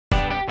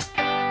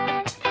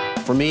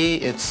For me,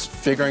 it's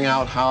figuring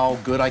out how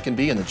good I can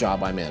be in the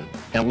job I'm in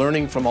and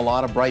learning from a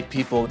lot of bright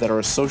people that are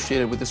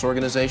associated with this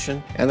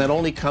organization. And that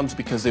only comes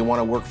because they want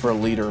to work for a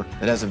leader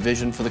that has a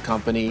vision for the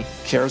company,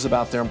 cares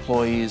about their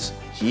employees.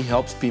 He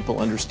helps people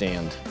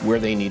understand where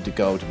they need to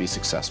go to be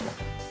successful.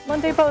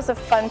 loanDepot is a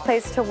fun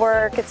place to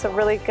work. It's a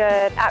really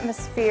good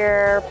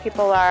atmosphere.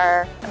 People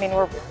are,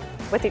 we're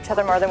with each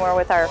other more than we're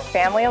with our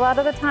family a lot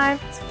of the time.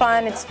 It's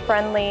fun, it's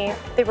friendly.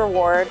 They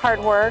reward hard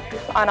work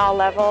on all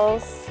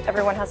levels.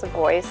 Everyone has a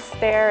voice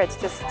there.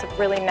 It's a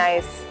really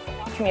nice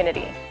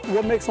community.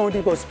 What makes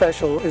loanDepot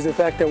special is the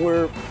fact that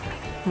we're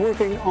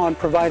working on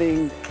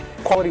providing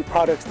quality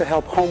products to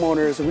help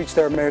homeowners reach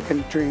their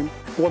American dream.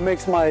 What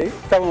makes my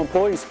fellow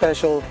employees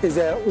special is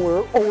that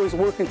we're always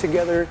working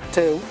together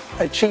to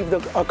achieve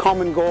a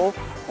common goal,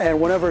 and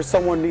whenever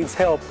someone needs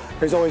help,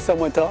 there's always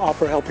someone to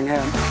offer a helping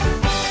hand.